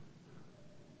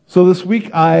So this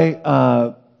week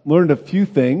I learned a few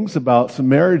things about some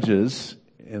marriages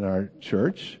in our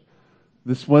church.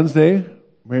 This Wednesday,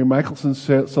 Mary Michelson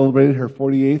celebrated her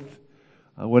 48th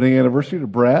wedding anniversary to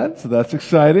Brad, so that's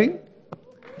exciting.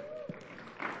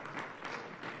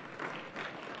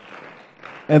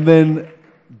 And then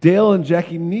Dale and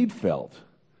Jackie Needfeld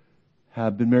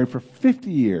have been married for 50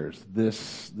 years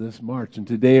this March, and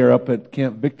today are up at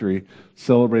Camp Victory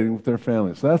celebrating with their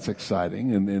families. So that's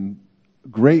exciting and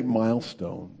great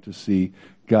milestone to see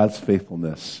God's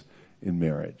faithfulness in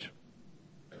marriage.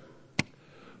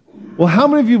 Well, how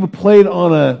many of you have played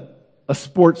on a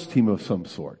sports team of some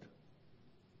sort?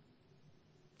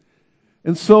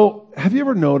 And so, have you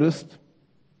ever noticed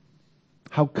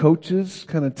how coaches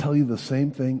kind of tell you the same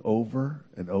thing over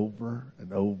and over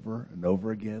and over and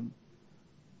over again?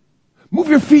 Move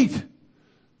your feet.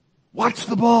 Watch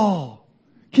the ball.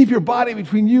 Keep your body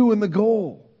between you and the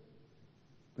goal.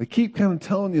 They keep kind of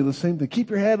telling you the same thing. Keep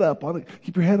your head up.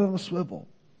 Keep your head on a swivel.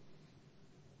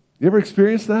 You ever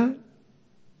experienced that?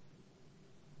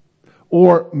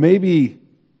 Or maybe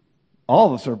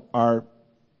all of us are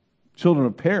children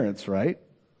of parents, right?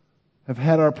 Have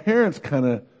had our parents kind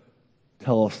of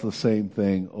tell us the same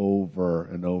thing over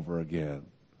and over again,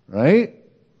 right?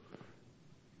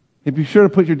 Hey, be sure to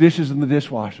put your dishes in the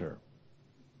dishwasher.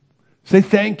 Say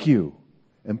thank you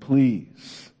and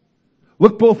please.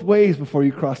 Look both ways before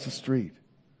you cross the street.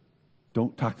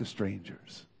 Don't talk to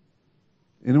strangers.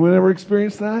 Anyone ever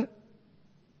experienced that?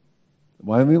 Am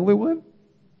I the only one?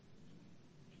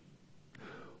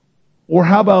 Or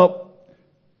how about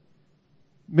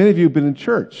many of you have been in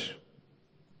church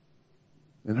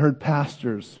and heard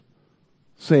pastors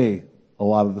say a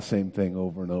lot of the same thing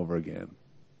over and over again.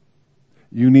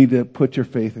 You need to put your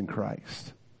faith in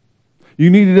Christ. You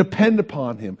need to depend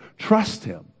upon Him. Trust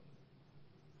Him.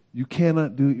 You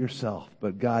cannot do it yourself,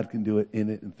 but God can do it in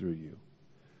it and through you.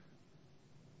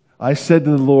 I said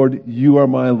to the Lord, you are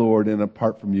my Lord, and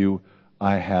apart from you,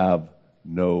 I have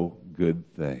no good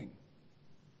thing.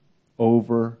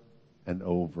 Over and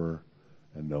over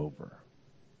and over.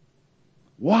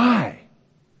 Why?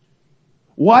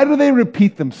 Why do they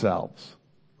repeat themselves?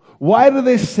 Why do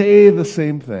they say the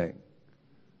same thing?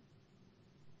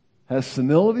 Has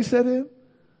senility set in?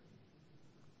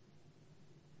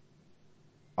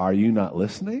 Are you not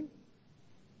listening?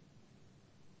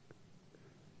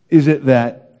 Is it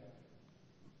that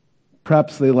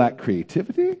perhaps they lack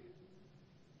creativity?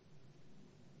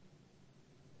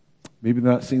 Maybe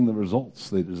they're not seeing the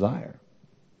results they desire.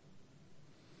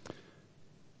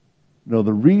 No,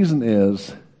 the reason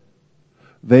is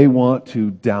they want to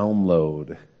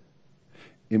download,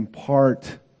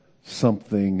 impart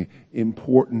something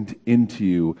important into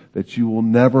you that you will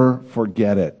never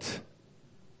forget it.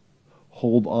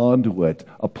 Hold on to it,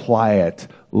 apply it,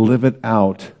 live it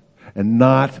out, and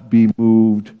not be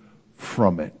moved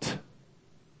from it.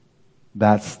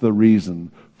 That's the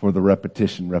reason for the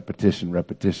repetition, repetition,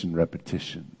 repetition,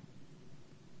 repetition.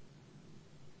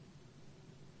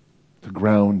 To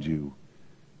ground you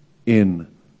in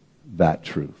that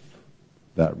truth,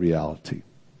 that reality.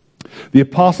 The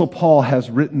Apostle Paul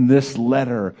has written this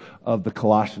letter of the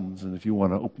Colossians, and if you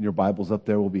want to open your Bibles up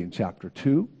there, we'll be in chapter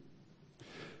 2.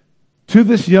 To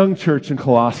this young church in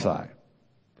Colossae,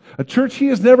 a church he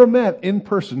has never met in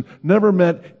person, never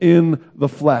met in the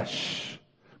flesh,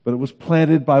 but it was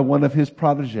planted by one of his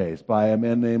protégés, by a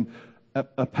man named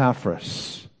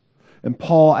Epaphras. And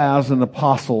Paul, as an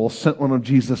apostle, sent one of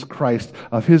Jesus Christ,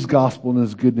 of his gospel and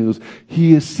his good news,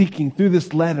 he is seeking through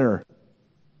this letter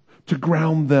to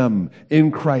ground them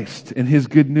in Christ and His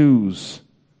good news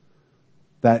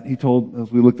that he told,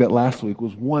 as we looked at last week,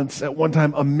 was once, at one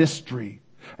time, a mystery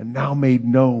and now made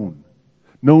known.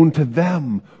 Known to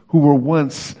them who were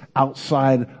once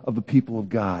outside of the people of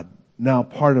God, now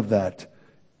part of that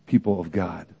people of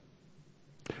God.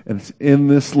 And it's in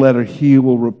this letter he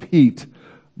will repeat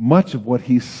much of what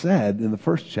he said in the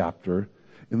first chapter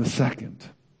in the second,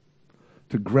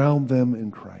 to ground them in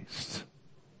Christ.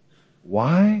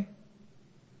 Why?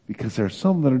 Because there are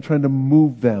some that are trying to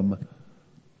move them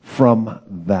from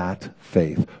that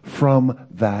faith, from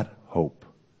that hope.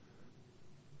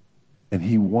 And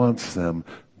he wants them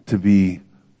to be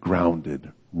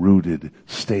grounded, rooted,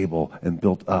 stable, and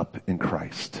built up in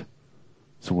Christ.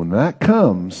 So when that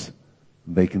comes,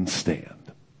 they can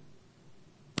stand.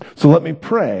 So let me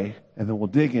pray, and then we'll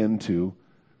dig into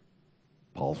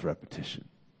Paul's repetition.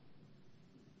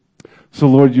 So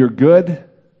Lord, you're good.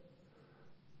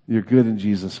 You're good in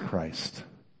Jesus Christ.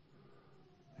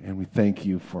 And we thank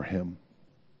you for Him.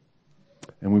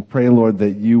 And we pray, Lord,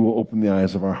 that you will open the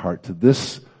eyes of our heart to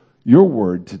this, your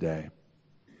word today.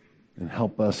 and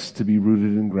help us to be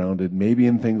rooted and grounded, maybe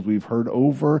in things we've heard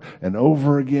over and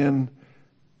over again,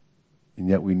 and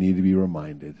yet we need to be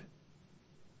reminded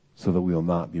so that we will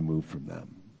not be moved from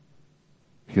them.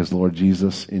 Because, Lord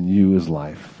Jesus, in you is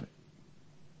life,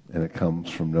 and it comes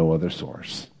from no other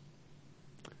source.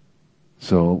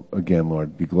 So, again,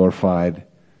 Lord, be glorified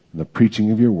in the preaching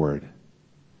of your word.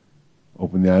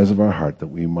 Open the eyes of our heart that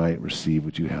we might receive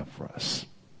what you have for us.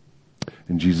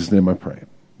 In Jesus' name I pray.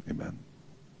 Amen.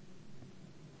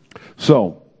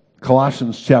 So,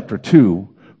 Colossians chapter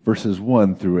 2, verses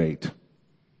 1 through 8.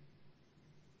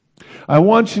 I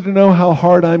want you to know how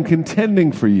hard I'm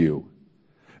contending for you,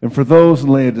 and for those in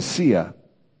Laodicea,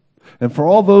 and for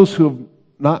all those who have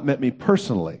not met me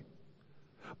personally.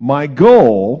 My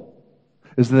goal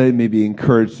is that they may be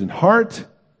encouraged in heart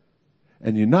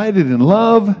and united in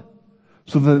love,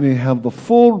 so that they may have the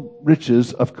full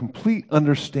riches of complete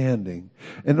understanding,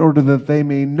 in order that they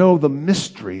may know the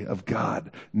mystery of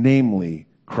God, namely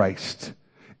Christ,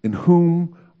 in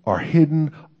whom are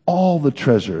hidden all the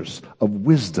treasures of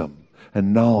wisdom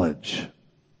and knowledge.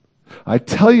 I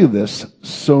tell you this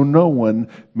so no one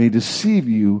may deceive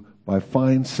you by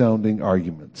fine-sounding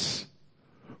arguments.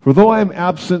 For though I am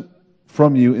absent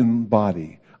from you in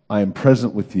body, I am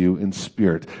present with you in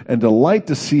spirit, and delight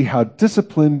to see how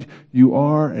disciplined you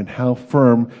are and how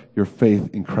firm your faith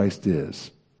in Christ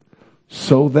is.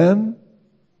 So then,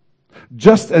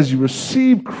 just as you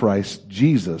receive Christ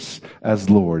Jesus as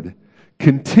Lord,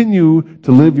 continue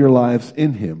to live your lives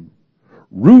in him,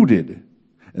 rooted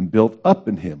and built up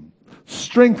in him,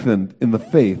 strengthened in the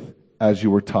faith as you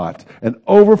were taught, and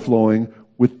overflowing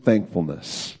with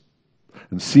thankfulness.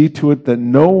 And see to it that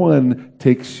no one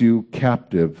takes you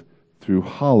captive through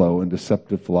hollow and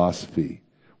deceptive philosophy,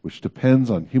 which depends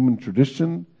on human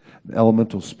tradition and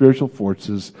elemental spiritual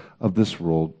forces of this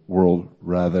world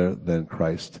rather than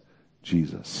Christ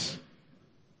Jesus.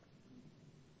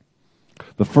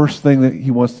 The first thing that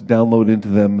he wants to download into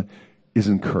them is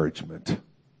encouragement.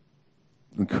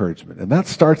 Encouragement. And that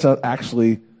starts out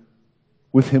actually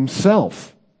with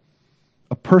himself.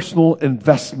 A personal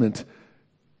investment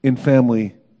in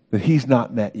family that he's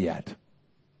not met yet.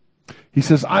 He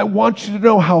says, I want you to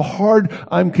know how hard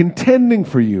I'm contending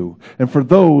for you and for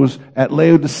those at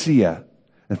Laodicea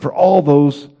and for all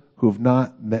those who have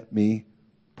not met me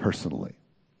personally.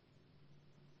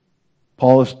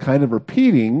 Paul is kind of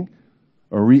repeating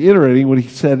or reiterating what he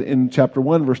said in chapter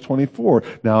 1, verse 24.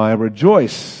 Now I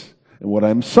rejoice in what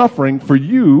I'm suffering for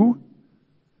you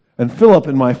and fill up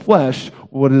in my flesh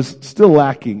what is still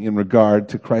lacking in regard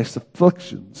to Christ's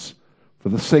afflictions for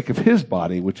the sake of his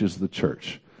body, which is the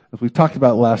church. As we talked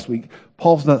about last week,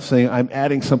 Paul's not saying I'm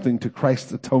adding something to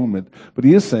Christ's atonement, but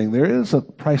he is saying there is a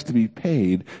price to be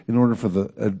paid in order for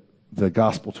the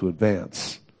gospel to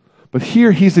advance. But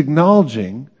here he's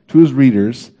acknowledging to his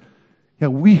readers,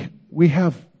 we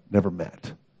have never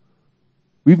met.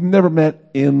 We've never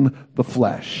met in the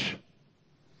flesh.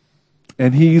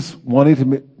 And he's wanting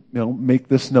to make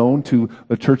this known to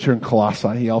the church here in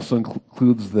Colossae. He also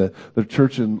includes the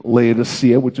church in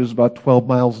Laodicea, which is about 12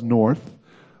 miles north.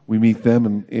 We meet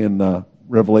them in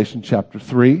Revelation chapter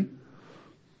 3.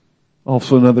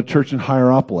 Also another church in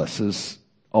Hierapolis is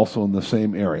also in the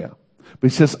same area.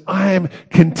 But he says, I'm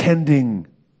contending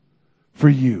for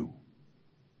you.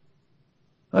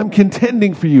 I'm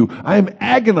contending for you. I'm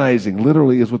agonizing,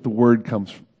 literally is what the word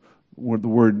comes from, what the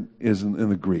word is in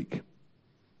the Greek.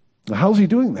 Now, how's he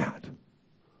doing that?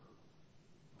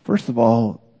 First of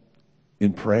all,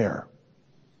 in prayer.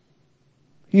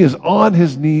 He is on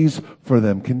his knees for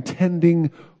them,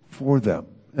 contending for them.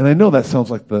 And I know that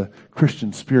sounds like the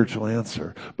Christian spiritual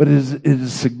answer, but it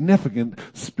is significant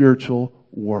spiritual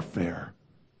warfare.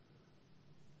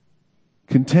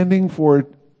 Contending for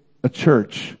a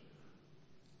church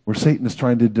where Satan is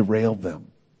trying to derail them.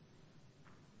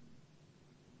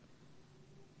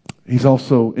 He's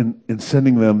also in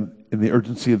sending them in the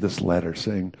urgency of this letter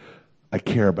saying, I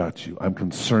care about you. I'm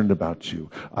concerned about you.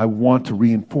 I want to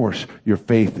reinforce your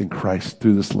faith in Christ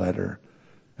through this letter.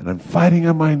 And I'm fighting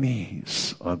on my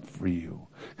knees for you.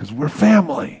 Because we're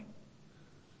family.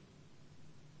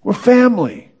 We're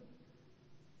family.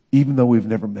 Even though we've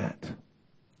never met.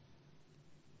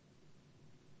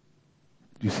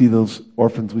 Do you see those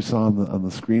orphans we saw on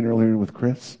the screen earlier with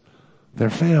Chris? They're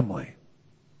family.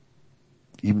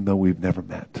 Even though we've never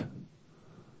met.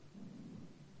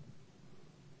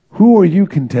 Who are you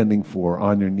contending for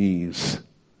on your knees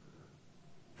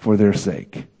for their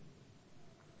sake?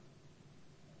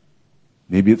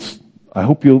 Maybe I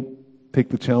hope you'll take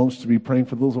the challenge to be praying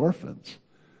for those orphans.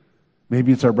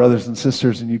 Maybe it's our brothers and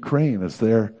sisters in Ukraine as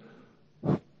they're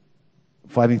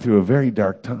fighting through a very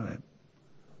dark time.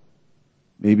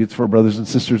 Maybe it's for brothers and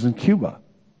sisters in Cuba.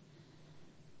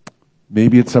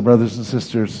 Maybe it's our brothers and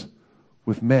sisters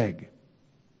with Meg.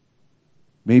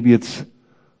 Maybe it's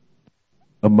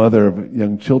a mother of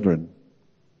young children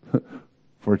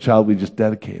for a child we just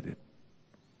dedicated.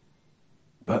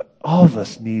 But all of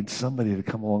us need somebody to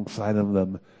come alongside of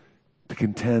them, to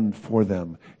contend for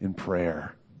them in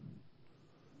prayer.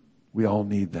 We all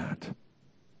need that.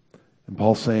 And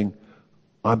Paul's saying,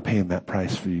 I'm paying that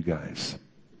price for you guys.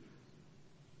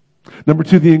 Number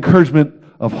 2, the encouragement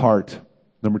of heart.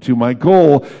 Number 2, my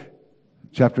goal,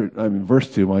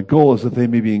 verse 2, my goal is that they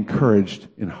may be encouraged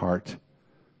in heart.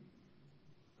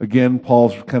 Again,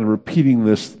 Paul's kind of repeating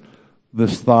this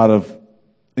thought of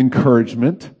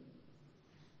encouragement.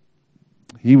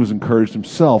 He was encouraged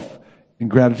himself in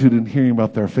gratitude in hearing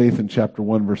about their faith in chapter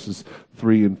 1, verses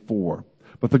 3 and 4.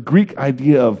 But the Greek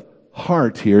idea of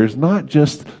heart here is not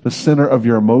just the center of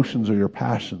your emotions or your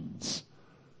passions.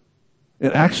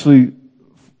 It actually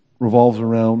revolves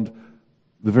around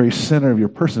the very center of your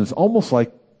person. It's almost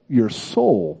like your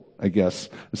soul, I guess,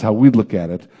 is how we look at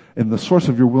it, and the source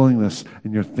of your willingness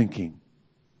and your thinking.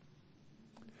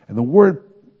 And the word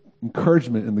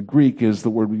encouragement in the Greek is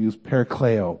the word we use,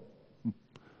 parakleo.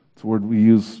 It's a word we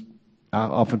use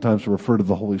oftentimes to refer to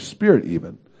the Holy Spirit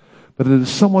even. But it is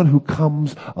someone who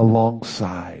comes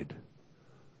alongside.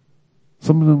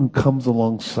 Someone who comes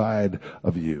alongside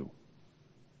of you.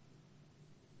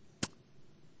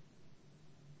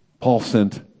 Paul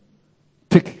sent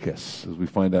Tychicus, as we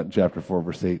find out in chapter 4,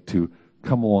 verse 8, to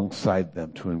come alongside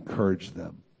them, to encourage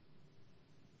them.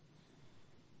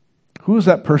 Who is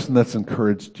that person that's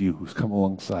encouraged you, who's come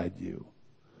alongside you?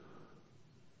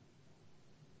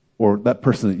 Or that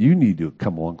person that you need to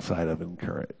come alongside of and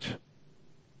encourage?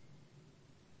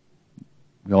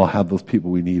 We all have those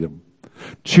people, we need them.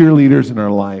 Cheerleaders in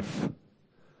our life.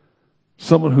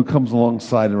 Someone who comes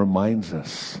alongside and reminds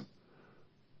us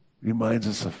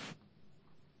of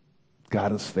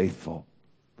God is faithful.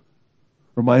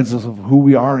 Reminds us of who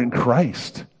we are in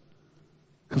Christ.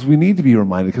 Because we need to be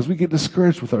reminded, because we get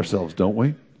discouraged with ourselves, don't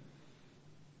we?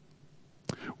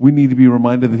 We need to be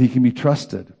reminded that He can be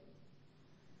trusted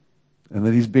and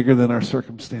that He's bigger than our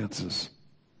circumstances.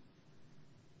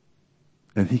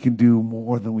 And He can do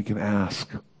more than we can ask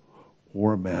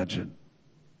or imagine.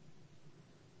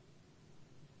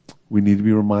 We need to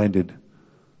be reminded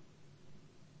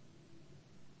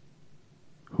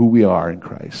who we are in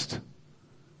Christ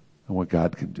and what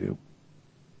God can do.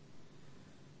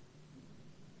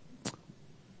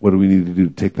 What do we need to do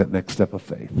to take that next step of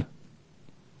faith?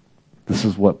 This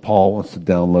is what Paul wants to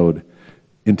download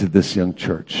into this young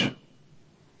church.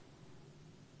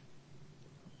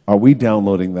 Are we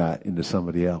downloading that into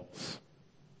somebody else?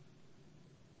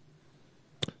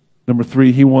 Number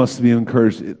 3, he wants to be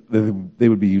encouraged that they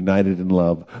would be united in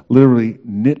love, literally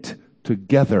knit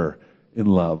together in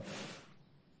love,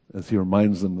 as he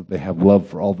reminds them that they have love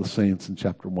for all the saints in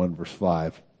chapter 1, verse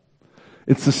 5.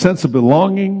 It's the sense of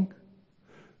belonging,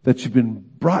 that you've been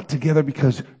brought together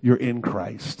because you're in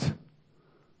Christ.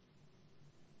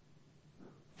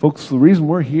 Folks, the reason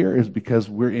we're here is because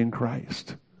we're in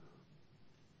Christ.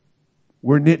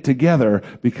 We're knit together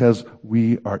because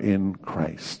we are in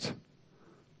Christ.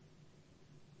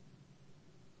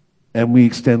 And we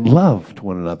extend love to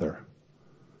one another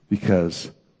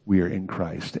because we are in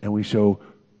Christ. And we show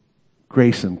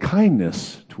grace and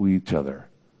kindness to each other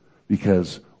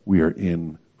because we are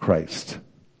in Christ.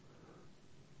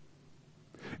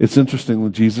 It's interesting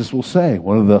that Jesus will say,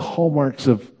 one of the hallmarks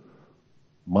of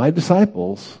my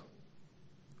disciples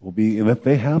will be in that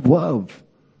they have love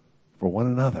for one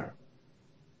another.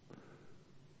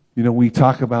 You know, we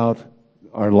talk about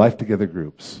our Life Together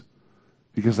groups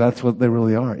because that's what they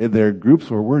really are. They're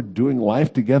groups where we're doing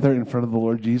life together in front of the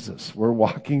Lord Jesus. We're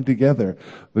walking together,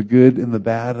 the good and the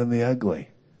bad and the ugly.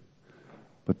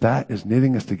 But that is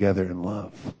knitting us together in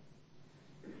love.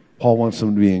 Paul wants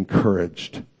them to be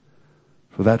encouraged,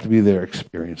 for that to be their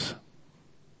experience.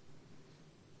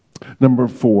 Number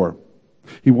 4,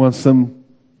 he wants them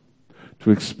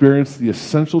to experience the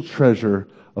essential treasure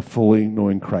of fully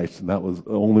knowing Christ. And that was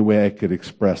the only way I could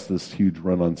express this huge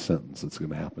run-on sentence that's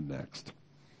going to happen next.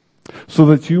 So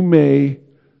that you may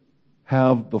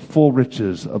have the full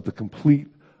riches of the complete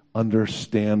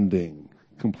understanding.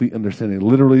 Complete understanding.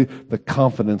 Literally, the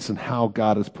confidence in how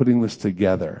God is putting this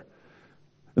together.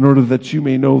 In order that you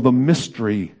may know the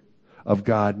mystery of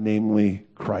God, namely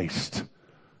Christ.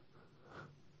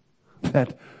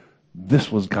 That this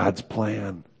was God's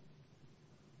plan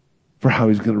for how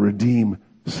He's going to redeem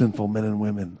sinful men and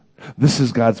women. This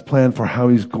is God's plan for how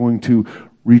He's going to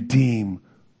redeem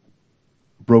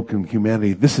broken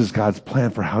humanity. This is God's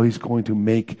plan for how he's going to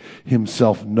make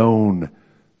himself known.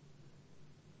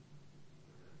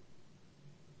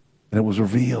 And it was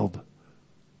revealed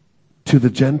to the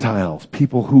Gentiles,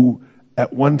 people who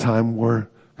at one time were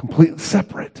completely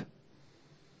separate.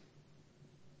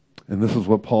 And this is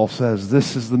what Paul says.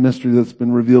 This is the mystery that's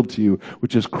been revealed to you,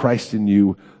 which is Christ in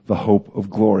you, the hope of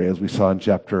glory, as we saw in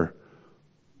chapter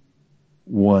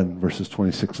 1, verses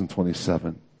 26 and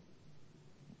 27.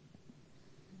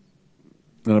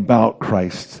 And about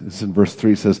Christ, it's in verse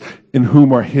 3, it says, in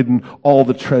whom are hidden all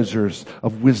the treasures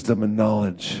of wisdom and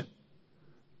knowledge.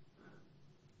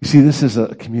 You see, this is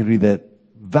a community that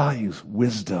values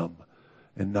wisdom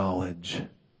and knowledge.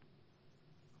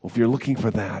 Well, if you're looking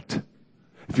for that,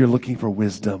 if you're looking for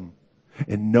wisdom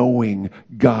and knowing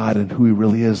God and who he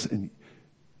really is, and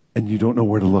you don't know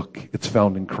where to look, it's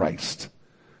found in Christ.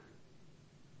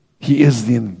 He is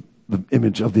the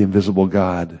image of the invisible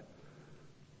God.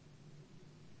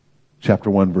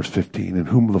 Chapter 1, verse 15, in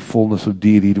whom the fullness of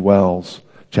deity dwells.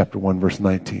 Chapter 1, verse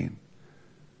 19.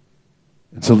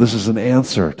 And so this is an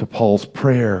answer to Paul's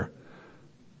prayer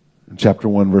in chapter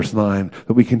 1, verse 9,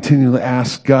 that we continue to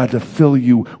ask God to fill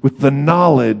you with the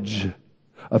knowledge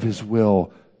of his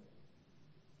will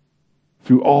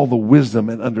through all the wisdom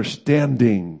and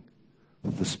understanding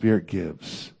that the Spirit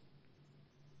gives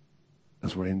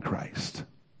as we're in Christ.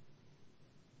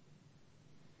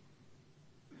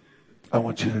 I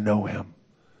want you to know him.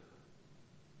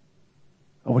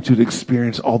 I want you to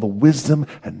experience all the wisdom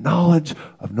and knowledge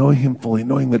of knowing him fully,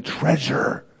 knowing the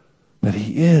treasure that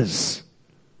he is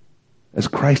as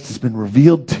Christ has been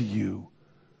revealed to you.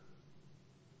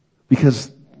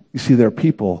 Because, you see, there are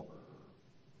people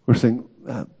who are saying,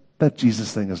 that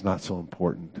Jesus thing is not so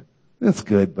important. It's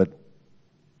good, but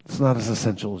it's not as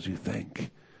essential as you think.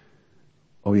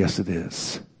 Oh, yes, it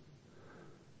is.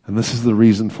 And this is the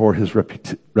reason for his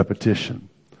repetition.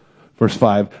 Verse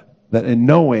 5, that in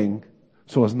knowing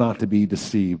so as not to be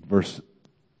deceived. Verse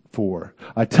 4,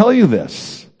 I tell you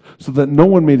this so that no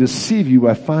one may deceive you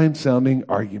by fine-sounding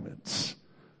arguments.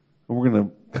 And we're going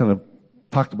to kind of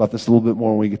talk about this a little bit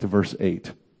more when we get to verse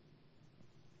 8.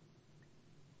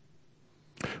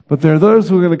 But there are those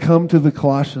who are going to come to the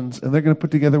Colossians and they're going to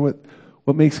put together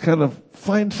what makes kind of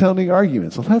fine-sounding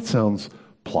arguments. Well, that sounds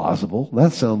plausible.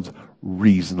 That sounds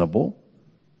reasonable.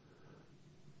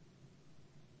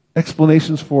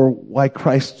 Explanations for why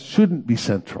Christ shouldn't be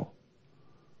central.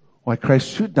 Why Christ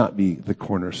should not be the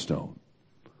cornerstone.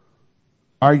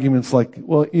 Arguments like,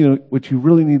 well, what you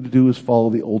really need to do is follow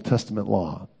the Old Testament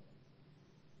law.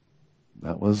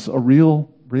 That was a real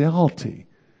reality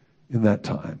in that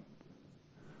time.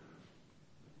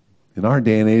 In our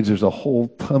day and age, there's a whole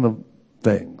ton of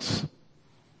things,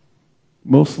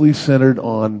 mostly centered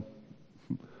on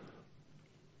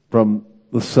from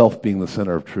the self being the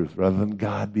center of truth rather than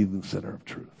God being the center of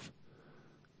truth.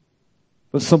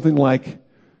 But something like,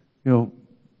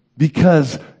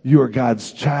 because you are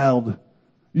God's child,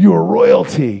 you are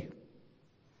royalty.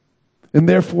 And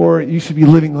therefore, you should be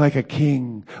living like a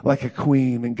king, like a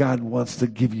queen, and God wants to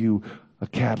give you a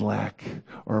Cadillac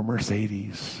or a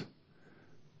Mercedes.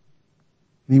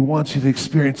 And he wants you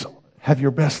to have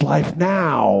your best life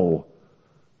now,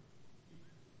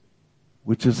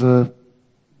 which is a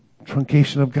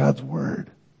truncation of God's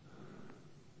word.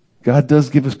 God does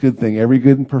give us good thing. Every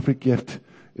good and perfect gift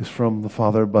is from the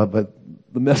Father above, but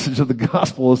the message of the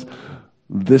gospel is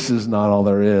this is not all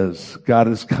there is. God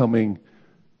is coming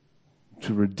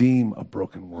to redeem a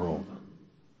broken world,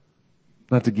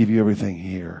 not to give you everything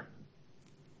here.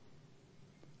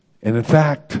 And in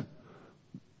fact,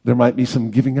 there might be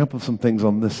some giving up of some things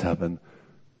on this heaven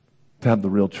to have the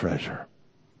real treasure.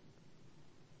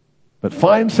 But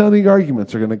fine-sounding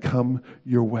arguments are going to come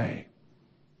your way.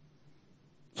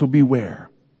 So beware.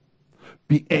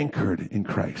 Be anchored in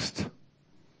Christ.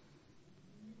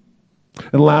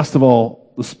 And last of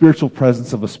all, the spiritual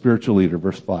presence of a spiritual leader,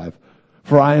 verse 5.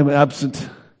 For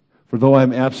though I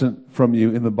am absent from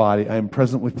you in the body, I am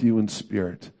present with you in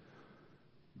spirit.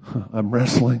 I'm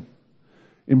wrestling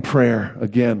in prayer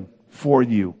again for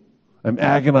you. I'm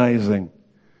agonizing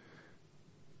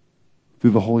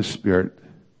through the Holy Spirit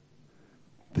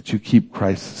that you keep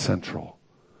Christ central.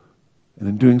 And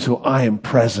in doing so, I am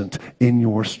present in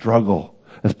your struggle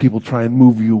as people try and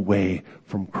move you away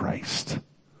from Christ.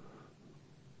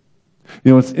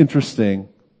 It's interesting,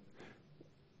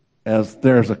 as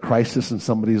there's a crisis in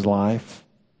somebody's life,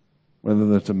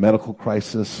 whether it's a medical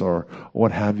crisis or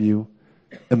what have you,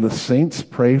 and the saints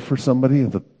pray for somebody,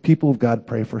 the people of God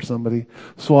pray for somebody,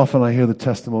 so often I hear the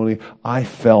testimony, I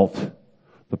felt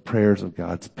the prayers of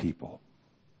God's people.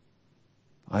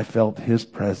 I felt his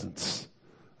presence.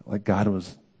 like God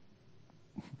was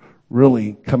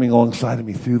really coming alongside of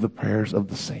me through the prayers of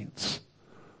the saints.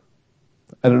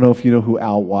 I don't know if you know who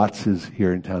Al Watts is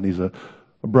here in town. He's a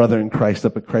brother in Christ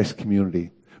up at Christ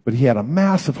Community. But he had a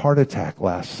massive heart attack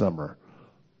last summer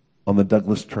on the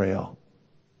Douglas Trail.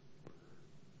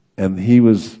 And he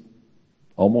was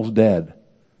almost dead.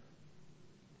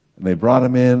 And they brought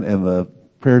him in, and the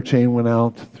prayer chain went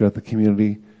out throughout the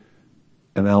community.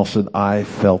 And Al said, I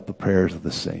felt the prayers of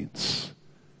the saints.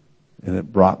 And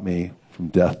it brought me from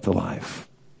death to life.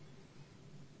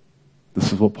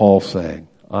 This is what Paul's saying.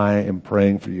 I am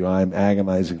praying for you. I am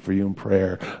agonizing for you in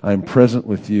prayer. I am present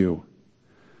with you.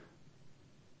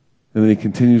 And then he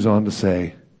continues on to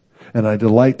say, and I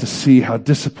delight to see how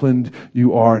disciplined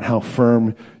you are and how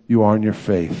firm you are in your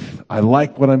faith. I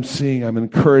like what I'm seeing. I'm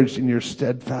encouraged in your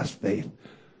steadfast faith.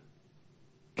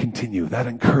 Continue. That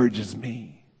encourages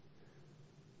me.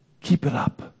 Keep it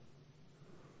up.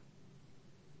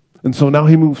 And so now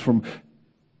he moves from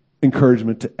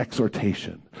encouragement to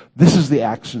exhortation. This is the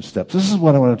action steps. This is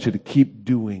what I want you to keep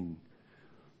doing.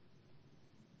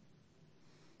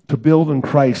 To build in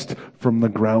Christ from the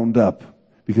ground up,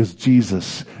 because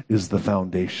Jesus is the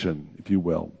foundation, if you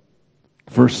will.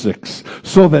 Verse 6.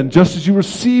 So then, just as you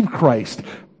receive Christ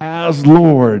as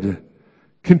Lord,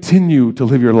 continue to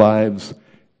live your lives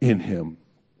in Him.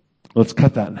 Let's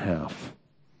cut that in half.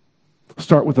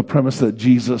 Start with the premise that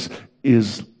Jesus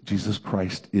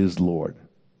Christ is Lord.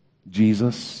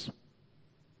 Jesus,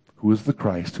 who is the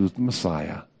Christ, who is the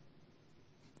Messiah,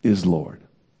 is Lord.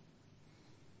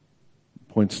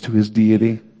 Points to His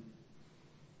deity.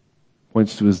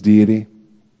 Points to His deity.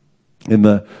 In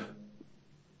the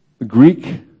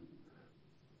Greek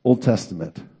Old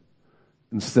Testament,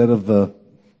 instead of the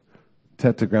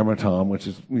tetragrammaton, which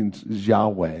means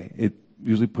Yahweh, it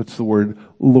usually puts the word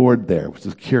Lord there, which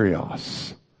is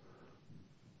Kyrios.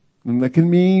 And that can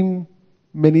mean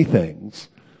many things.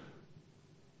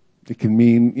 It can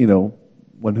mean,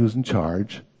 one who's in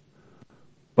charge.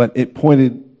 But it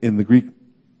pointed, in the Greek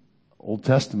Old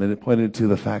Testament, it pointed to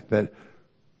the fact that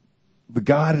the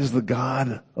God is the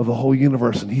God of the whole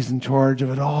universe, and He's in charge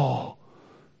of it all.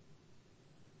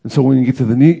 And so when you get to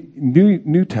the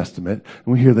New Testament,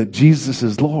 and we hear that Jesus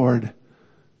is Lord,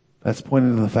 that's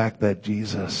pointing to the fact that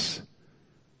Jesus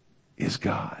is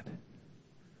God.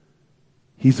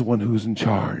 He's the one who's in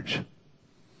charge.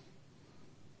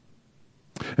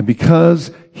 And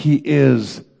because He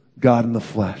is God in the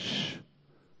flesh,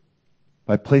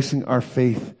 by placing our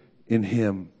faith in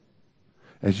Him,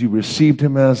 as you received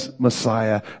Him as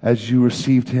Messiah, as you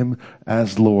received Him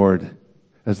as Lord,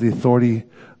 as the authority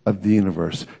of the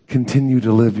universe, continue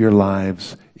to live your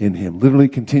lives in Him. Literally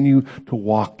continue to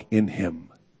walk in Him.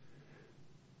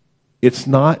 It's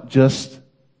not just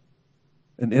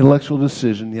an intellectual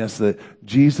decision, yes, that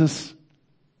Jesus,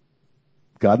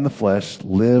 God in the flesh,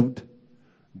 lived,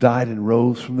 died, and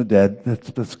rose from the dead.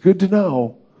 That's good to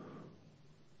know.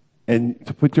 And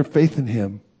to put your faith in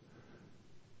Him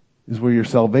is where your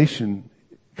salvation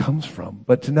comes from.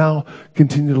 But to now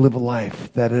continue to live a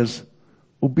life that is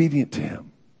obedient to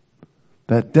Him,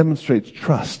 that demonstrates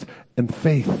trust and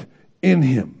faith in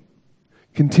Him.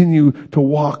 Continue to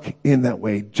walk in that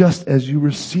way, just as you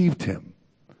received Him,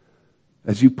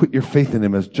 as you put your faith in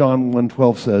Him. As John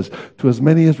 1:12 says, to as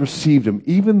many as received Him,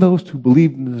 even those who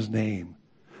believed in His name,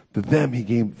 to them He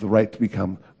gave the right to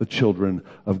become the children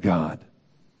of God.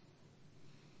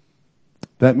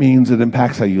 That means it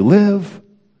impacts how you live,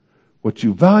 what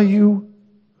you value,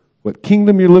 what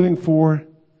kingdom you're living for,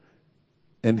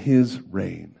 and His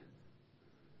reign.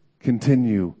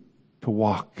 Continue to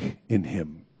walk in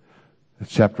Him.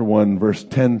 Chapter 1, verse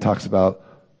 10 talks about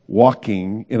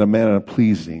walking in a manner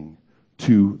pleasing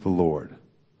to the Lord.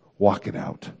 Walk it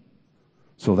out.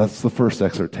 So that's the first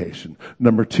exhortation.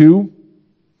 Number 2,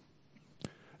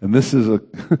 and this is a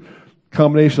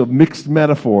combination of mixed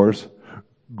metaphors,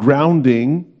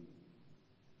 grounding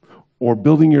or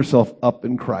building yourself up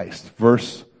in Christ.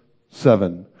 Verse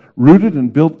 7, rooted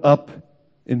and built up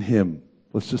in Him.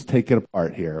 Let's just take it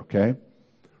apart here, okay?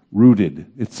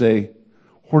 Rooted. It's a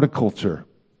horticulture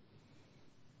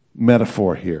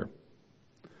metaphor here.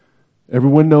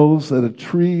 Everyone knows that a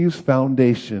tree's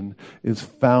foundation is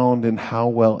found in how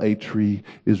well a tree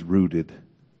is rooted.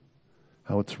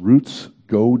 How its roots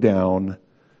go down,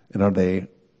 and are they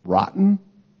rotten?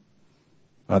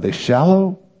 Are they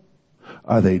shallow?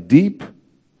 Are they deep?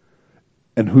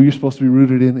 And who you're supposed to be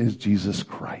rooted in is Jesus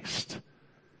Christ.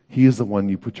 He is the one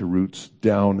you put your roots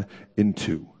down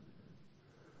into.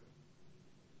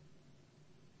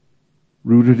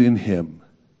 Rooted in Him.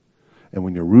 And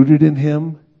when you're rooted in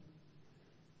Him,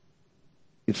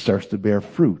 it starts to bear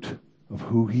fruit of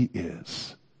who He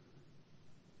is.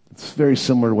 It's very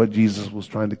similar to what Jesus was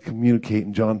trying to communicate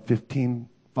in John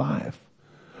 15:5.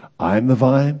 I am the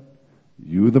vine,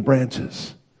 you are the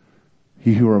branches.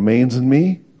 He who remains in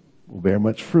me will bear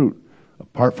much fruit.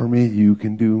 Apart from me, you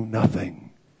can do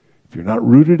nothing. If you're not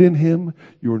rooted in him,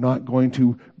 you're not going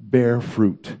to bear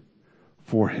fruit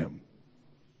for him.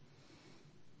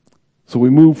 So we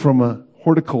move from a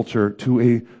horticulture to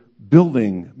a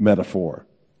building metaphor,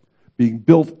 being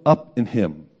built up in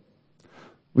him.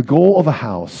 The goal of a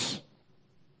house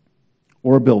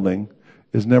or a building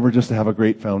is never just to have a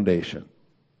great foundation.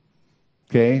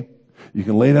 Okay? You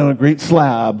can lay down a great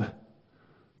slab,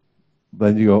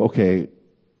 then you go, okay,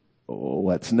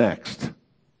 what's next?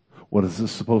 What is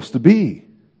this supposed to be?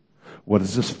 What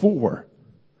is this for?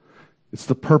 It's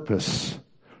the purpose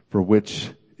for which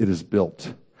it is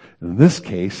built. In this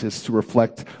case, it's to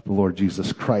reflect the Lord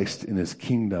Jesus Christ in his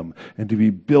kingdom and to be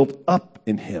built up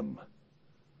in him.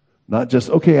 Not just,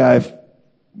 okay, I've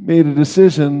made a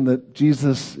decision that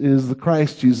Jesus is the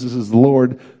Christ, Jesus is the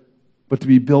Lord, but to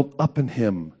be built up in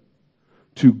him,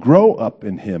 to grow up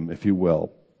in him, if you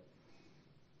will.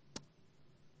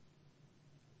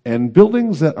 And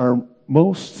buildings that are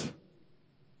most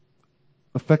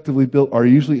effectively built are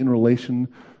usually in relation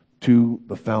to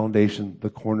the foundation, the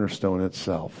cornerstone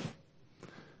itself.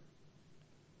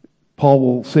 Paul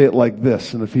will say it like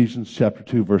this in Ephesians chapter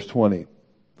 2, verse 20.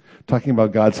 Talking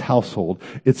about God's household.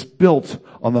 It's built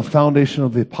on the foundation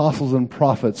of the apostles and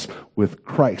prophets with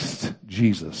Christ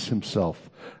Jesus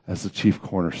himself as the chief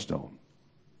cornerstone.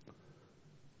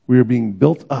 We are being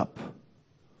built up,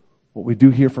 what we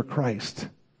do here for Christ,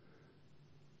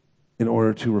 in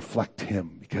order to reflect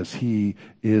him, because he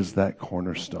is that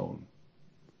cornerstone.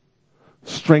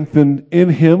 Strengthened in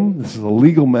him, this is a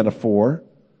legal metaphor,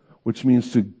 which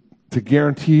means to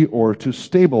guarantee or to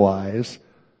stabilize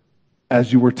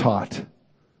as you were taught.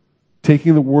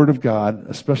 Taking the word of God,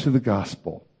 especially the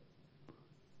gospel,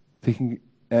 taking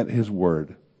at his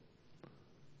word.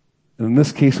 And in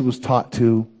this case, it was taught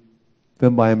to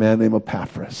them by a man named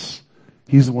Epaphras.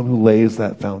 He's the one who lays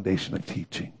that foundation of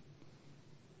teaching.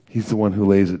 He's the one who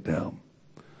lays it down.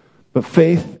 But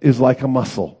faith is like a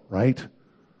muscle, right?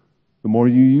 The more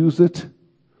you use it,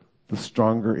 the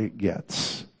stronger it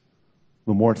gets.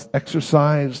 The more it's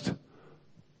exercised,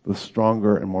 the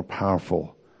stronger and more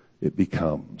powerful it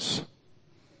becomes.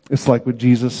 It's like what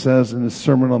Jesus says in his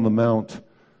Sermon on the Mount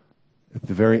at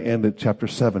the very end of chapter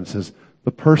 7. It says,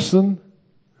 the person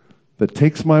that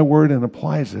takes my word and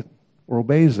applies it or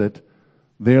obeys it,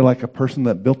 they're like a person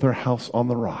that built their house on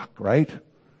the rock, right?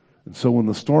 And so when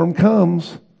the storm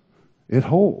comes, it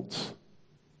holds.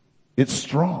 It's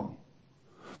strong.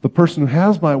 The person who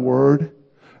has my word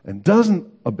and doesn't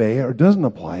obey it or doesn't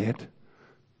apply it,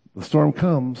 the storm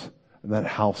comes and that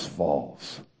house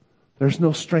falls. There's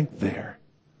no strength there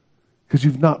because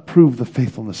you've not proved the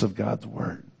faithfulness of God's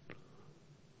word.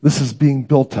 This is being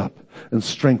built up and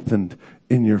strengthened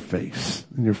in your faith,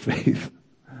 in your faith,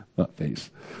 not face,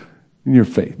 in your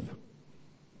faith.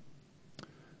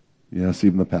 Yes,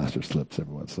 even the pastor slips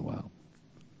every once in a while.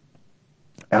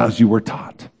 As you were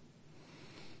taught.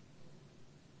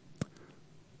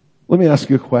 Let me ask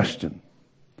you a question.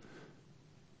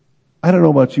 I don't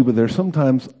know about you, but there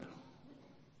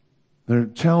are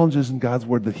challenges in God's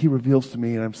word that he reveals to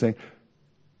me, and I'm saying,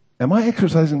 am I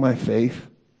exercising my faith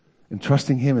and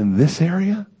trusting him in this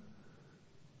area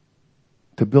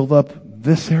to build up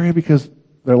this area? Because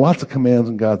there are lots of commands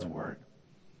in God's word.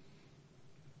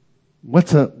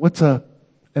 What's an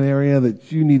area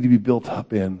that you need to be built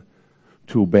up in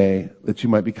to obey, that you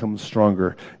might become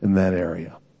stronger in that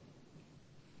area?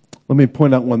 Let me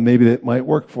point out one maybe that might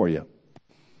work for you.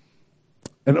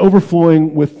 And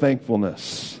overflowing with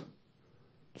thankfulness.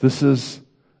 This is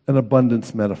an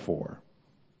abundance metaphor.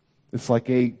 It's like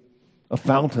a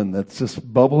fountain that's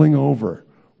just bubbling over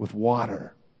with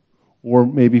water. Or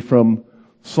maybe from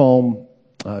Psalm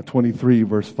 23,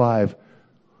 verse 5,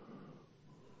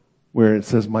 where it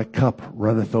says, my cup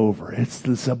runneth over. It's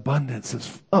this abundance,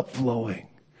 this upflowing.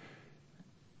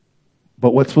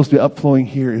 But what's supposed to be upflowing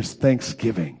here is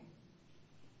thanksgiving.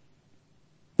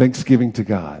 Thanksgiving to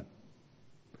God.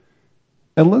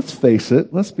 And let's face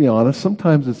it, let's be honest,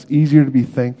 sometimes it's easier to be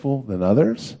thankful than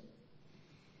others.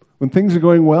 When things are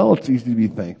going well, it's easy to be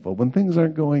thankful. When things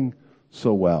aren't going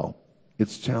so well,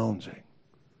 it's challenging.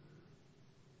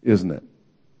 Isn't it?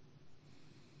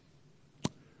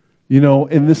 You know,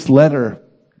 in this letter,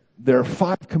 there are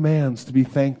 5 commands to be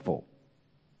thankful.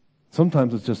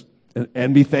 Sometimes it's just,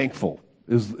 and be thankful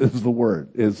is the word,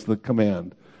 is the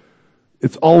command.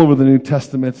 It's all over the New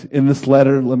Testament. In this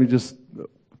letter, let me just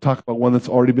talk about one that's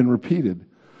already been repeated.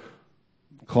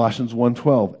 Colossians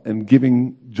 1:12, and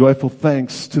giving joyful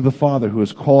thanks to the Father who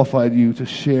has qualified you to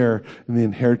share in the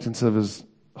inheritance of his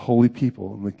holy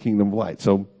people in the kingdom of light.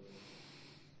 So,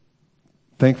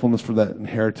 thankfulness for that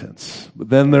inheritance. But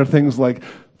then there are things like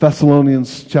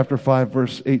Thessalonians chapter 5,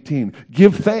 verse 18.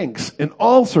 Give thanks in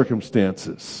all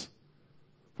circumstances,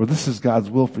 for this is God's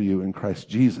will for you in Christ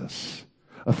Jesus.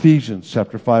 Ephesians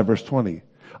chapter 5, verse 20.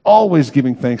 Always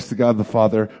giving thanks to God the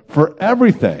Father for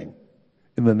everything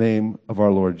in the name of our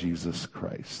Lord Jesus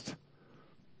Christ.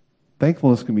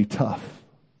 Thankfulness can be tough.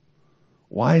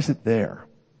 Why is it there?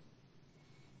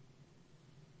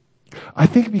 I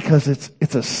think because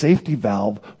it's a safety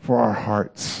valve for our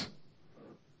hearts.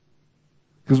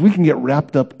 Because we can get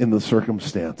wrapped up in the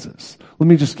circumstances. Let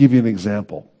me just give you an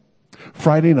example.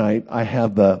 Friday night, I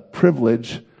had the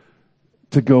privilege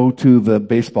to go to the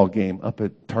baseball game up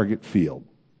at Target Field.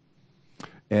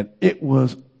 And it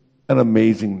was an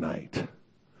amazing night.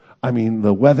 I mean,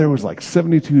 the weather was like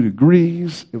 72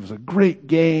 degrees. It was a great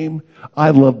game. I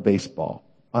love baseball.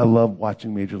 I love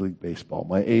watching Major League Baseball.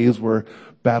 My A's were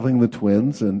battling the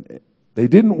Twins, and they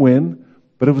didn't win,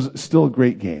 but it was still a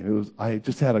great game. I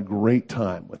just had a great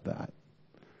time with that.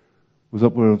 I was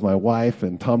up with my wife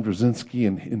and Tom Drzezinski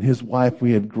and his wife.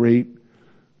 We had great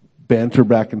banter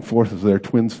back and forth as they're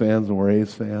Twins fans and we're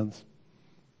A's fans.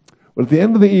 But at the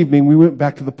end of the evening, we went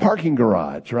back to the parking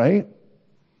garage, right?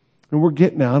 And we're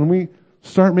getting out, and we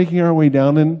start making our way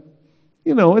down, and,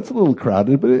 you know, it's a little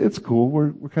crowded, but it's cool.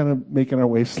 We're kind of making our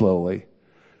way slowly.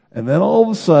 And then all of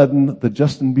a sudden, the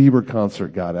Justin Bieber concert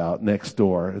got out next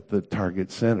door at the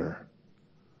Target Center.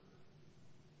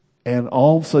 And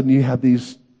all of a sudden, you had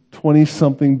these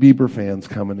 20-something Bieber fans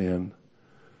coming in,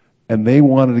 and they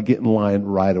wanted to get in line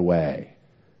right away.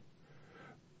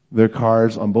 Their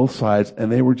cars on both sides, and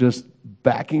they were just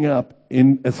backing up.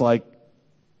 It's like,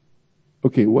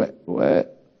 okay, what are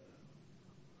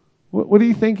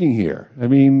you thinking here? I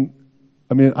mean,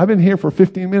 I've been here for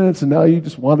 15 minutes, and now you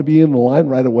just want to be in the line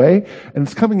right away, and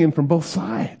it's coming in from both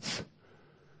sides.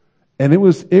 And it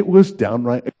was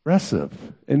downright aggressive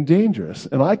and dangerous.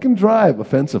 And I can drive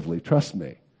offensively, trust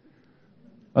me.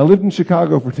 I lived in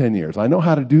Chicago for 10 years. I know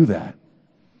how to do that.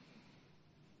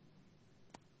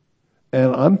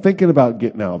 And I'm thinking about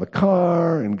getting out of the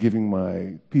car and giving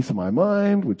my piece of my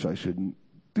mind, which I shouldn't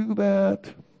do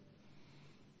that.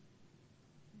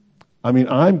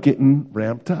 I'm getting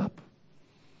ramped up.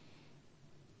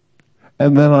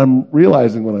 And then I'm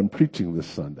realizing when I'm preaching this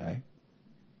Sunday,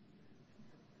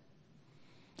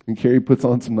 and Carrie puts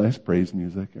on some nice praise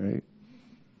music, right?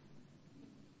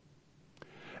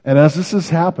 And as this is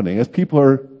happening, as people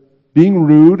are being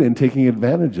rude and taking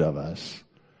advantage of us,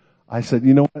 I said,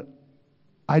 you know what?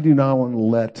 I do not want to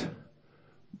let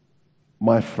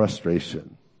my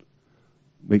frustration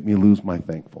make me lose my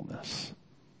thankfulness.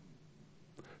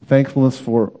 Thankfulness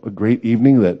for a great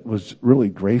evening that was really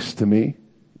grace to me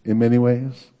in many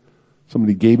ways.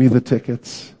 Somebody gave me the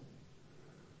tickets.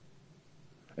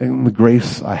 And the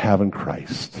grace I have in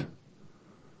Christ.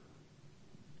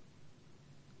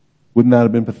 Wouldn't that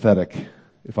have been pathetic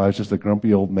if I was just a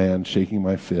grumpy old man shaking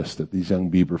my fist at these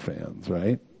young Bieber fans,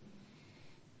 right?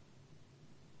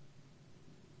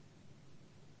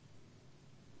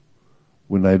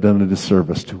 Wouldn't I have done a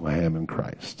disservice to who I am in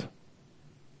Christ?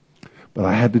 But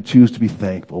I had to choose to be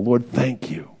thankful. Lord,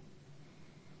 thank you.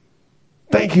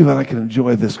 Thank you that I can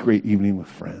enjoy this great evening with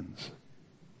friends.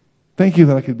 Thank you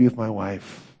that I could be with my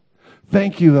wife.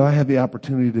 Thank you that I had the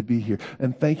opportunity to be here.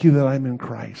 And thank you that I'm in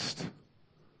Christ.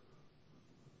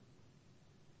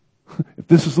 If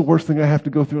this is the worst thing I have to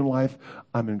go through in life,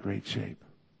 I'm in great shape.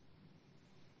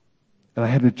 And I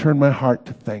had to turn my heart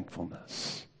to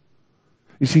thankfulness.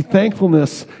 You see,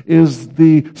 thankfulness is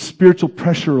the spiritual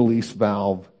pressure release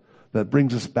valve that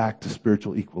brings us back to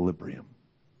spiritual equilibrium.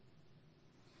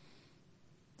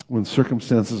 When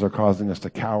circumstances are causing us to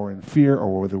cower in fear,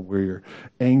 or whether we're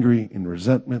angry in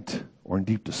resentment or in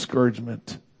deep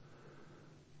discouragement,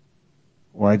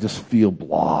 or I just feel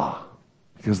blah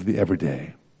because of the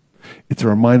everyday. It's a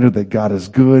reminder that God is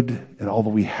good, and all that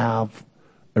we have,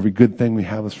 every good thing we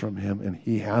have is from Him, and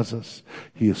He has us.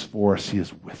 He is for us. He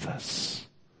is with us.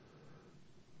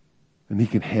 And He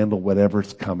can handle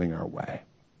whatever's coming our way.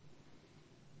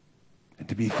 And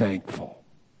to be thankful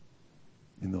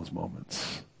in those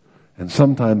moments. And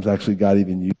sometimes, actually, God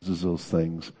even uses those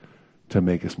things to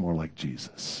make us more like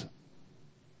Jesus.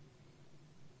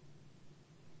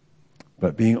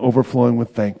 But being overflowing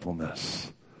with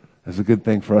thankfulness is a good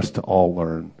thing for us to all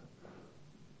learn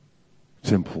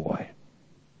to employ.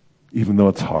 Even though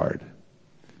it's hard.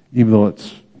 Even though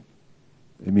it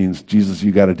means, Jesus,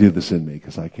 you got to do this in me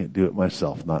because I can't do it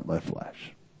myself, not my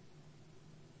flesh.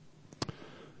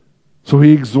 So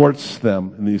he exhorts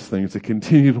them in these things to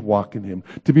continue to walk in him,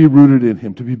 to be rooted in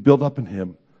him, to be built up in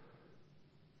him,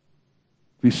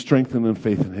 be strengthened in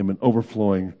faith in him, and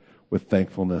overflowing with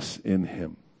thankfulness in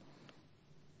him.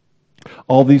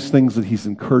 All these things that he's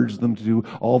encouraged them to do,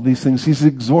 all these things he's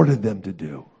exhorted them to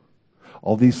do,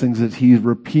 all these things that he's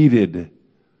repeated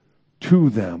to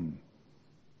them,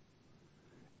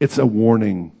 it's a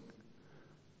warning.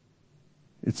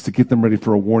 It's to get them ready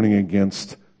for a warning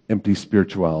against empty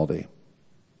spirituality.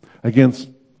 Against,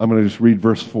 I'm going to just read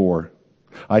verse 4.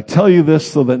 I tell you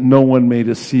this so that no one may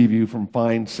deceive you from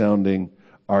fine-sounding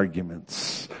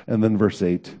arguments. And then verse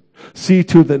 8. See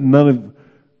to it that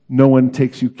no one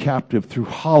takes you captive through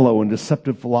hollow and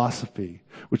deceptive philosophy,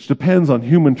 which depends on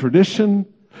human tradition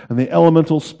and the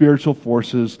elemental spiritual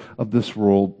forces of this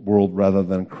world rather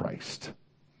than Christ.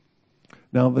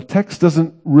 Now, the text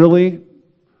doesn't really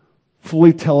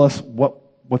fully tell us what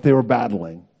they were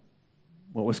battling,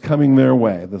 what was coming their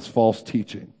way, this false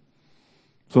teaching.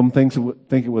 Some think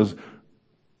it was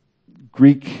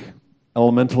Greek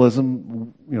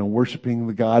elementalism, worshiping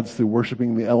the gods through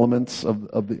worshiping the elements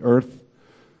of the earth.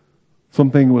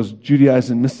 Something was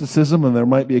Judaizing mysticism, and there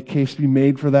might be a case to be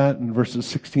made for that in verses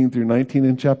 16 through 19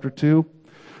 in chapter 2.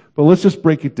 But let's just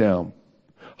break it down.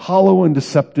 Hollow and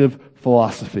deceptive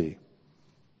philosophy.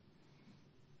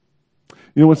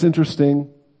 You know what's interesting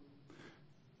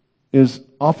is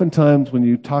oftentimes when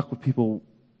you talk with people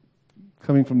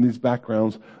coming from these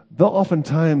backgrounds, they'll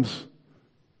oftentimes,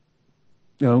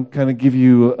 kind of give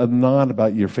you a nod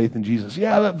about your faith in Jesus.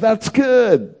 Yeah, that's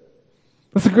good.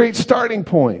 That's a great starting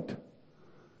point.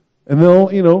 And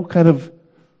they'll, kind of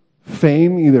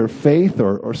feign either faith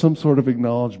or some sort of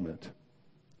acknowledgement.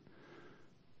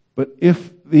 But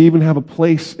if they even have a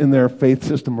place in their faith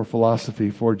system or philosophy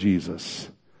for Jesus,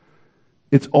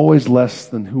 it's always less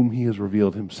than whom he has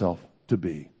revealed himself to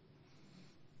be.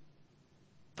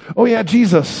 Oh yeah,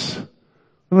 Jesus,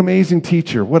 an amazing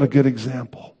teacher. What a good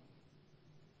example.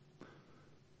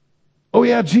 Oh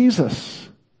yeah, Jesus.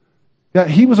 Yeah,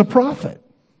 he was a prophet.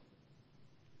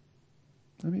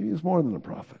 I mean, he was more than a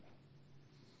prophet.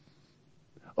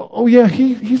 Oh yeah,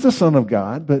 he's the Son of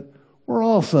God, but we're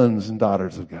all sons and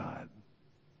daughters of God.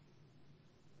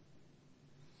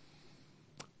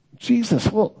 Jesus,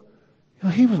 well,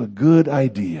 he was a good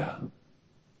idea.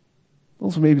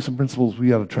 Those are maybe some principles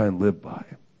we ought to try and live by.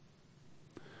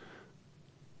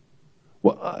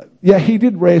 Well, yeah, he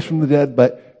did raise from the dead,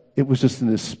 but it was just in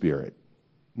his spirit,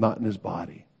 not in his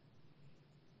body.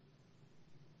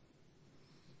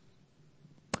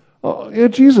 Oh, yeah,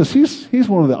 Jesus, he's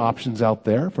one of the options out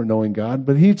there for knowing God,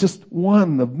 but he's just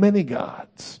one of many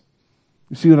gods.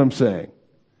 You see what I'm saying?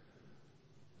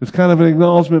 It's kind of an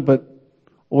acknowledgement, but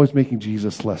always making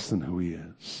Jesus less than who he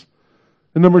is.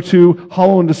 And number 2,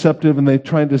 hollow and deceptive, and they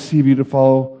try and deceive you to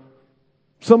follow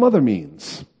some other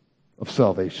means of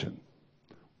salvation.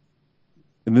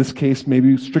 In this case,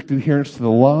 maybe strict adherence to the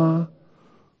law.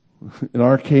 In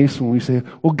our case, when we say,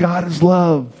 well, God is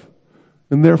love,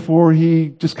 and therefore he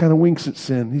just kind of winks at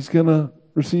sin. He's going to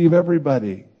receive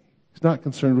everybody. He's not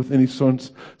concerned with any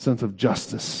sense of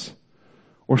justice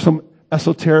or some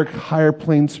esoteric higher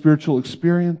plane spiritual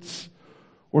experience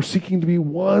or seeking to be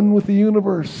one with the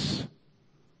universe.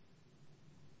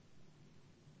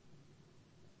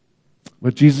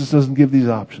 But Jesus doesn't give these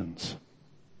options.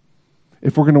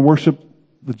 If we're going to worship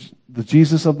the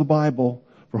Jesus of the Bible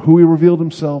for who he revealed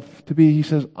himself to be, he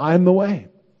says, I am the way.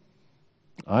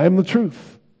 I am the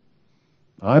truth.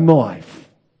 I am the life.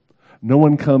 No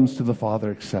one comes to the Father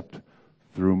except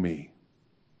through me.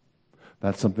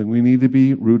 That's something we need to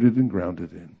be rooted and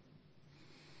grounded in.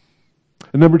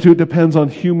 And number 2, it depends on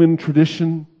human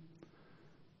tradition.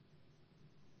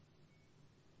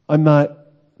 I'm not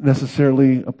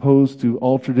necessarily opposed to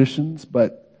all traditions,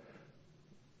 but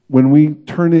when we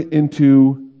turn it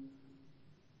into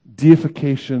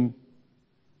deification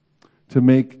to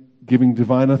make giving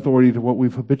divine authority to what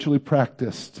we've habitually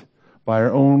practiced by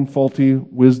our own faulty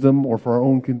wisdom or for our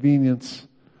own convenience,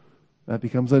 that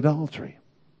becomes idolatry.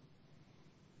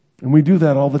 And we do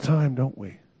that all the time, don't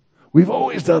we? We've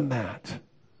always done that.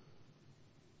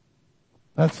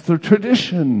 That's the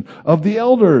tradition of the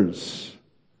elders.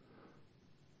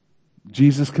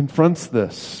 Jesus confronts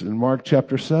this in Mark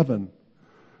chapter 7.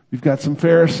 You've got some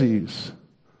Pharisees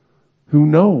who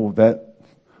know that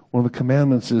one of the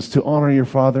commandments is to honor your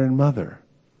father and mother.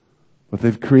 But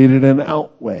they've created an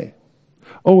outway.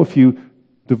 Oh, if you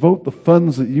devote the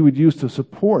funds that you would use to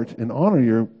support and honor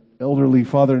your elderly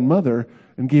father and mother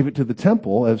and gave it to the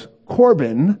temple as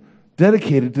Corban,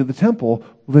 dedicated to the temple,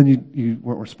 well, then you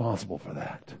weren't responsible for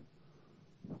that.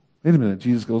 Wait a minute,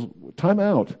 Jesus goes, time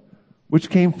out. Which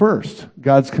came first,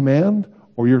 God's command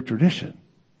or your tradition?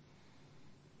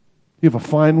 You have a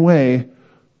fine way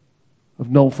of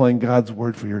nullifying God's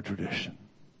word for your tradition.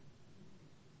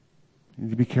 You need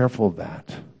to be careful of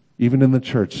that. Even in the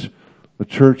church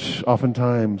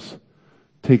oftentimes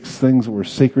takes things that were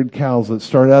sacred cows that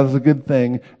started out as a good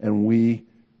thing, and we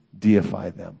deify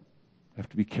them. We have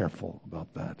to be careful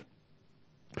about that.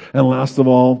 And last of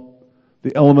all,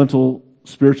 the elemental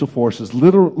spiritual forces,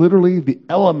 literally the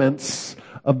elements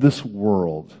of this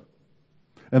world.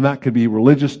 And that could be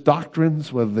religious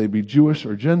doctrines, whether they be Jewish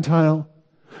or Gentile,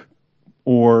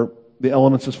 or the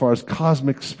elements as far as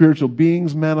cosmic spiritual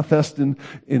beings manifest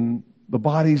in the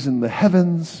bodies in the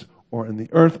heavens or in the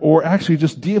earth, or actually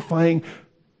just deifying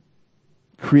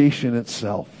creation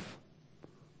itself,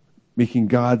 making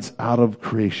gods out of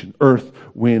creation, earth,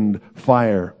 wind,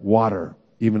 fire, water,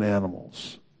 even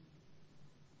animals.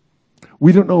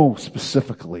 We don't know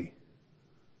specifically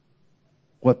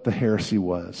what the heresy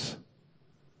was.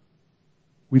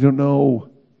 We don't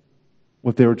know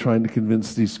what they were trying to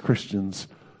convince these Christians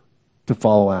to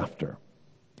follow after.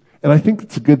 And I think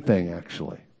it's a good thing,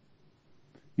 actually.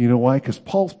 You know why? Because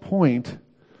Paul's point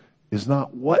is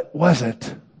not what was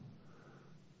it.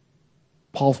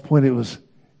 Paul's point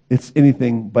it's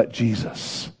anything but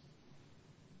Jesus.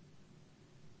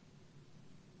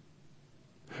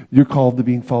 You're called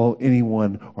to follow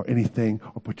anyone or anything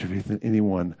or put your faith in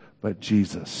anyone but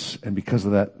Jesus. And because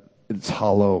of that, it's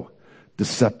hollow,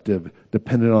 deceptive,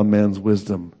 dependent on man's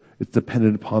wisdom. It's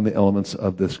dependent upon the elements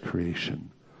of this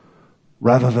creation.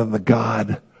 Rather than the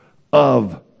God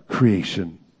of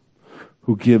creation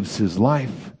who gives his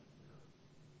life.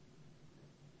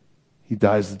 He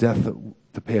dies the death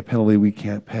to pay a penalty we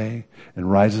can't pay and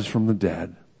rises from the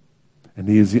dead. And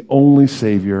he is the only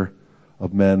Savior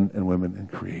of men and women in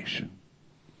creation.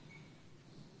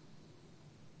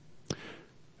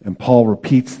 And Paul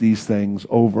repeats these things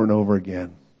over and over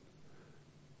again.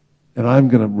 And I'm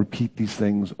going to repeat these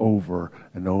things over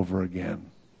and over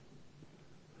again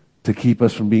to keep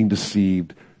us from being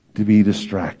deceived, to be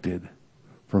distracted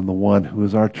from the one who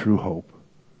is our true hope,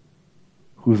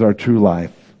 who is our true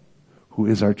life, who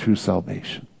is our true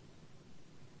salvation.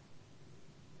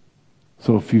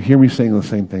 So if you hear me saying the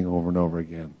same thing over and over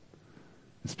again,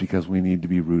 it's because we need to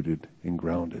be rooted and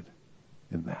grounded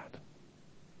in that.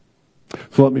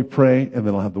 So let me pray, and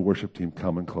then I'll have the worship team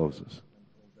come and close us.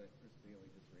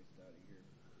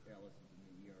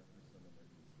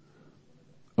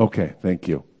 Okay, thank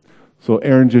you. So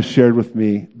Aaron just shared with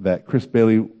me that Chris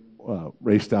Bailey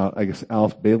raced out. I guess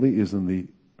Alice Bailey is in the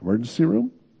emergency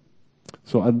room.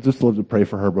 So I'd just love to pray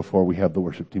for her before we have the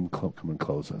worship team come and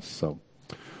close us. So,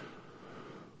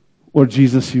 Lord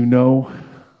Jesus, you know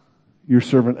your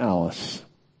servant Alice.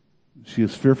 She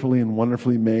is fearfully and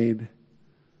wonderfully made.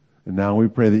 And now we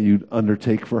pray that you'd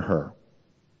undertake for her.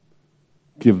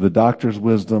 Give the doctors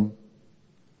wisdom.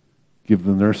 Give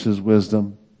the nurses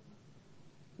wisdom.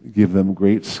 Give them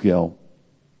great skill.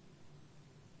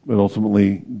 But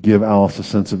ultimately, give Alice a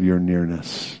sense of your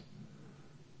nearness.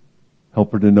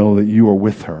 Help her to know that you are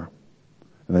with her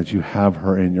and that you have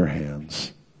her in your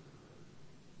hands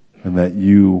and that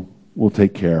you will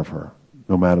take care of her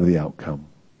no matter the outcome.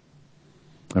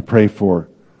 I pray for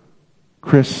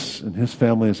Chris and his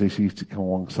family as they seek to come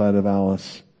alongside of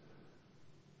Alice,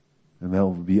 and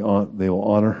they will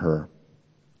honor her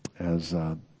as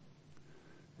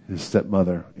his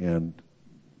stepmother and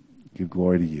give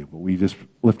glory to you. But we just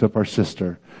lift up our sister,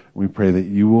 and we pray that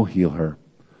you will heal her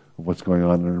of what's going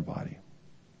on in her body.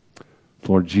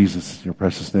 Lord Jesus, in your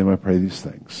precious name I pray these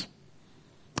things.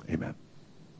 Amen.